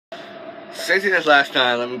Same thing as last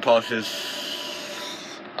time. Let me pause this.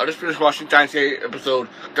 I just finished watching Steins episode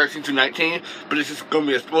 13 to 19, but this is going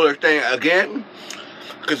to be a spoiler thing again,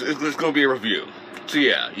 because it's going to be a review. So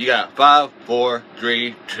yeah, you got 5, 4,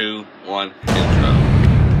 3, 2, 1, intro.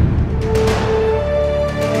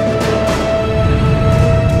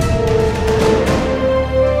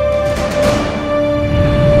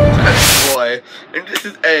 Boy, and this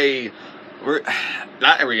is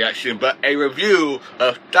not a reaction, but a review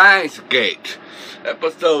of Steins Gate,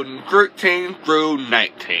 episode 13 through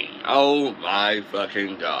 19. Oh my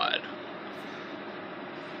fucking god.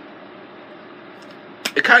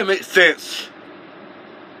 It kind of makes sense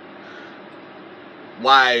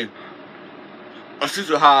why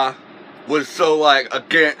Asuzuha was so, like,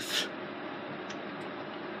 against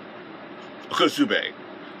Kusube.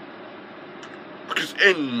 Because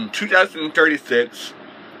in 2036,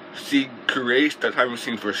 she creates the time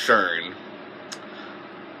machine for CERN.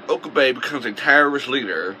 Okabe becomes a terrorist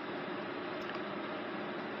leader,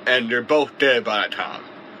 and they're both dead by that time.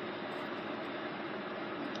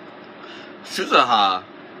 Suzuha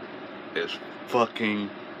is fucking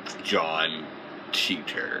John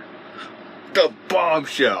Cheater. The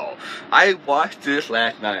bombshell! I watched this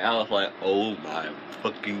last night, I was like, oh my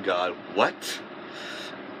fucking god, what?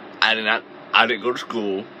 I didn't go to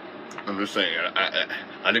school. I'm just saying, I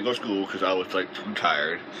didn't go to school because I was, like, too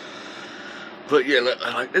tired. But yeah,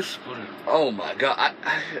 like this, oh my god,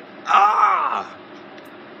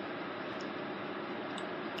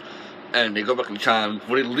 and they go back in time,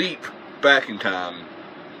 when they leap back in time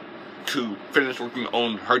to finish working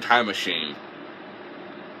on her time machine.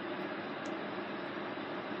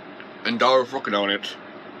 And Dara's working on it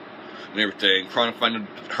and everything, trying to find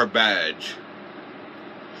her badge,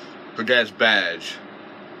 her dad's badge.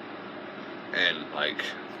 And, like,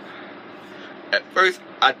 at first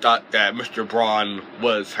I thought that Mr. Braun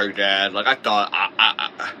was her dad. Like, I thought, I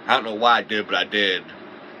don't know why I did, but I did.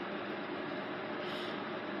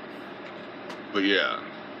 But yeah.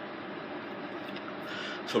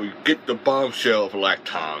 So we get the bombshell of a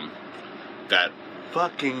lifetime that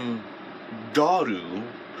fucking Daru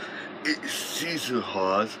is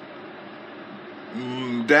Shizuha's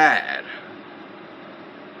dad.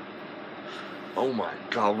 Oh my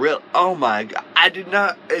god, real, oh my god, I did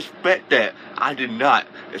not expect that. I did not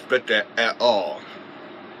expect that at all.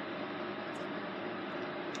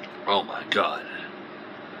 Oh my god.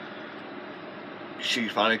 She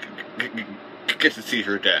finally gets to see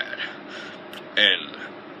her dad. And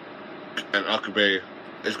Okabe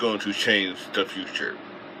is going to change the future.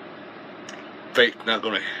 Fate's not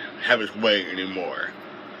going to have its way anymore.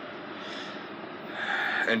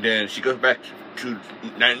 And then she goes back to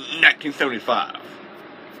 1975.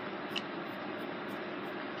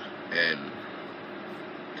 And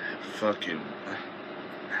fucking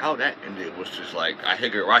how that ended was just like a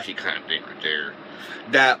Higurashi kind of thing right there.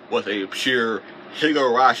 That was a pure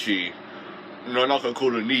Higurashi no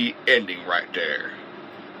Nakakura ni ending right there.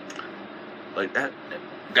 Like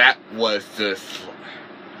that was just,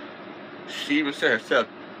 she even said herself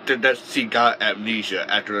that she got amnesia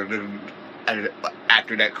after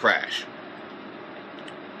that crash.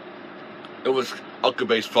 It was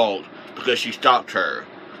Okabe's fault because she stopped her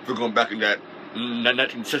from going back in that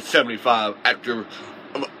 1975 after,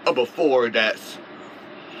 before that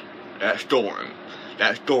storm.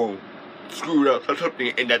 That storm screwed up something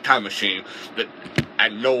in that time machine that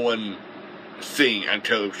and no one seen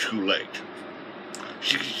until it was too late.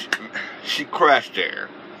 She crashed there.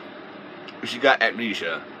 She got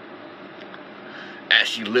amnesia as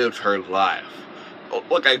she lived her life.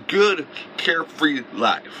 Like a good, carefree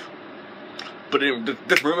life. But then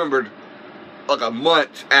just remembered, like a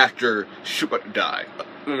month after she was about to die.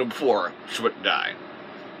 Before she was about to die.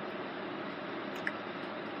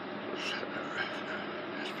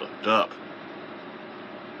 It's fucked up.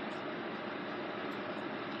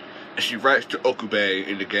 And she writes to Okabe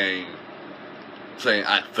in the game, saying,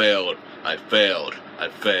 I failed, I failed, I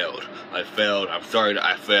failed, I failed, I'm sorry that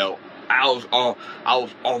I failed. I was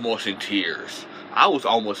almost in tears. I was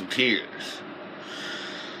almost in tears.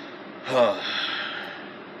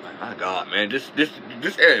 My god, man, this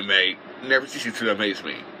anime never ceases to amaze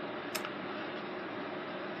me.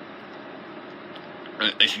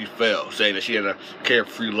 And she failed, saying that she had a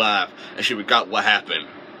carefree life, and she forgot what happened,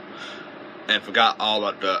 and forgot all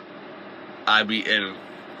about the IBN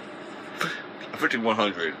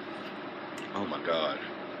 5100. Oh my god.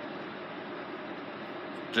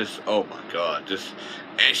 Oh my god,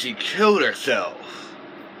 and she killed herself.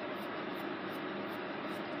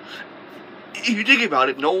 If you think about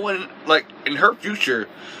it, no one, like, in her future,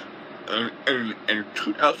 in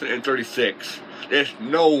 2036, there's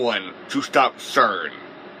no one to stop CERN.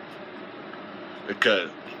 Because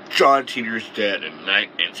John Teeter's dead in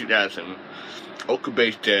 2000,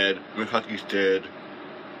 Okabe's dead, Mihaki's dead,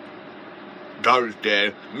 daughter's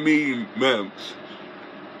dead,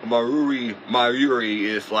 Mayuri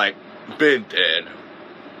is like been dead,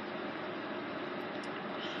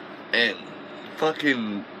 and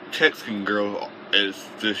fucking Texan girl is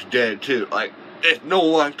just dead too. Like, there's no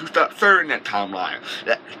one to stop CERN that timeline.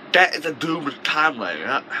 That is a doomed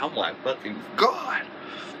timeline. Oh my fucking god.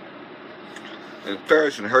 And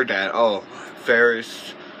Ferris and her dad, oh,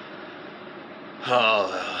 Ferris, oh,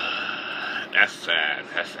 that's sad,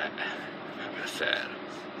 that's sad, that's sad.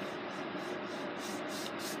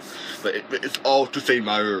 But it's all to say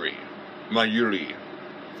Mayuri.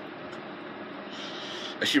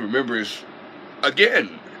 And she remembers,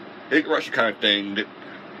 again, Higurashi kind of thing, that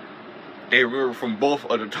they remember from both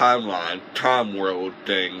of the time world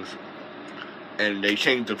things, and they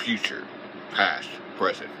change the future, past,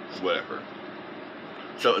 present, whatever.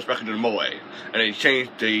 So it's back into the Moe, and they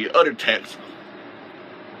changed the other text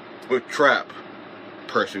with trap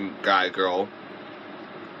person, guy, girl,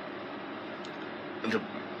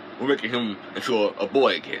 we're making him into a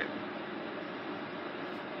boy again.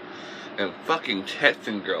 And fucking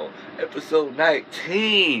Texan girl, episode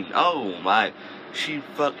 19. Oh my, she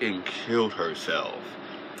fucking killed herself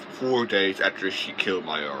 4 days after she killed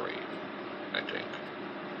Mayuri, I think.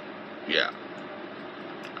 Yeah.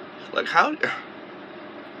 Like, how?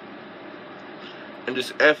 And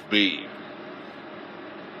this FB,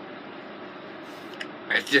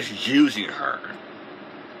 it's just using her.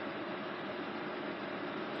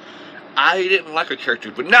 I didn't like her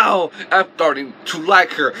character, but now I'm starting to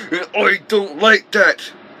like her, and I don't like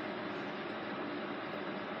that.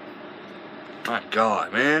 My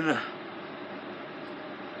god, man.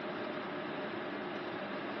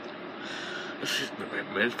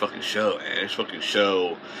 This fucking show, man. This fucking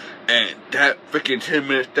show. And that freaking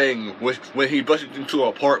 10-minute thing was when he busted into her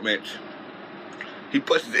apartment. He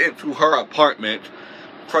busted into her apartment,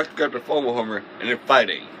 tries to grab the phone with her, and they're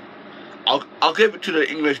fighting. I'll give it to the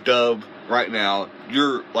English dub right now.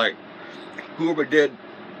 You're like, whoever did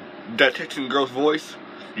that Texan girl's voice,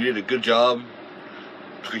 you did a good job.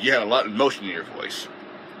 Because you had a lot of emotion in your voice.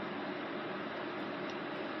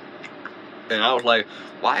 And I was like,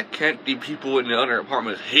 why can't the people in the other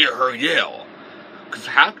apartments hear her yell? Because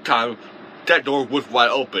half the time, that door was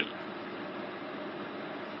wide open.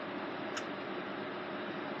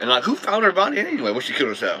 And like, who found her body anyway when she killed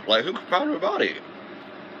herself? Like, who found her body?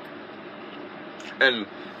 And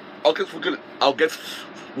I guess we're gonna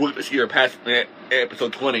see her past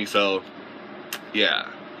episode 20, so yeah.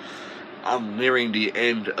 I'm nearing the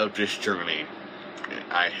end of this journey, and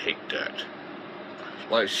I hate that.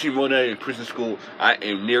 Like Shimone in prison school, I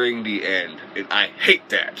am nearing the end, and I hate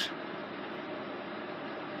that.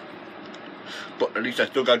 But at least I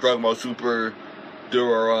still got Dragon Ball Super,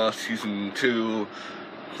 Durara Season 2,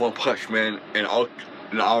 One Punch Man, and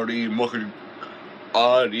already Multi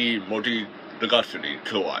Legacy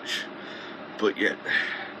to watch. But yet,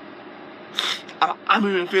 I'm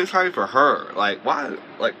even feeling sorry for her. Like, why?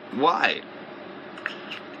 Like, why?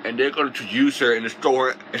 And they're going to use her and just throw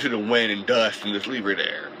her into the wind and dust and just leave her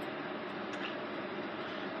there.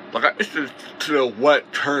 Like, it's just to know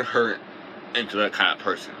what turned her into that kind of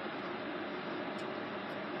person.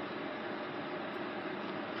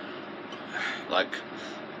 Like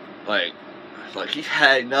he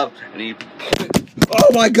had enough and he...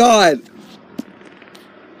 Oh my god!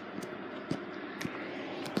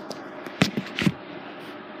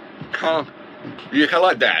 Yeah, kinda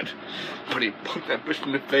like that. But he punched that bitch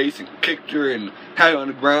in the face and kicked her and had her on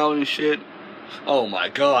the ground and shit. Oh my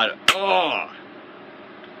god. Oh!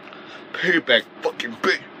 Payback. Fucking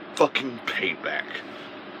big fucking payback.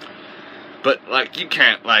 But, like, you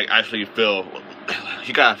can't, like, actually feel...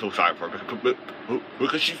 You gotta feel sorry for her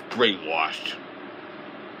because she's brainwashed.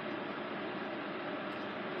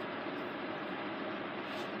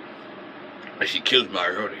 And she kills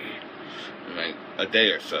Mayuri in, like, a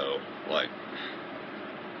day or so. Like...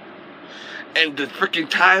 And the freaking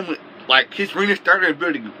time, like, his restarter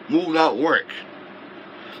ability will not work.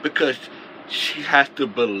 Because she has to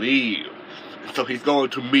believe. So he's going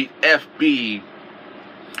to meet FB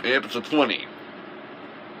in episode 20.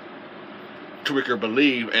 To make her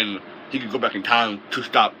believe, and he can go back in time to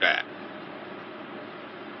stop that.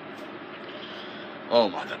 Oh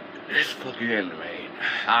my god. This fucking anime.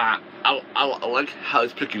 I like how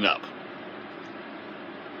it's picking up.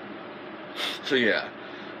 So yeah.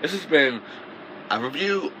 This has been a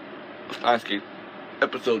review of Steins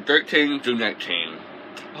episode 13 through 19.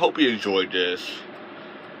 I hope you enjoyed this.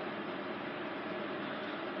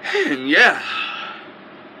 And yeah,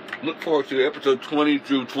 look forward to episode 20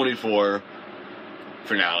 through 24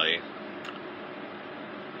 finale.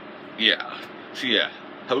 Yeah. So yeah,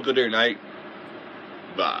 have a good day or night.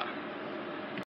 Bye.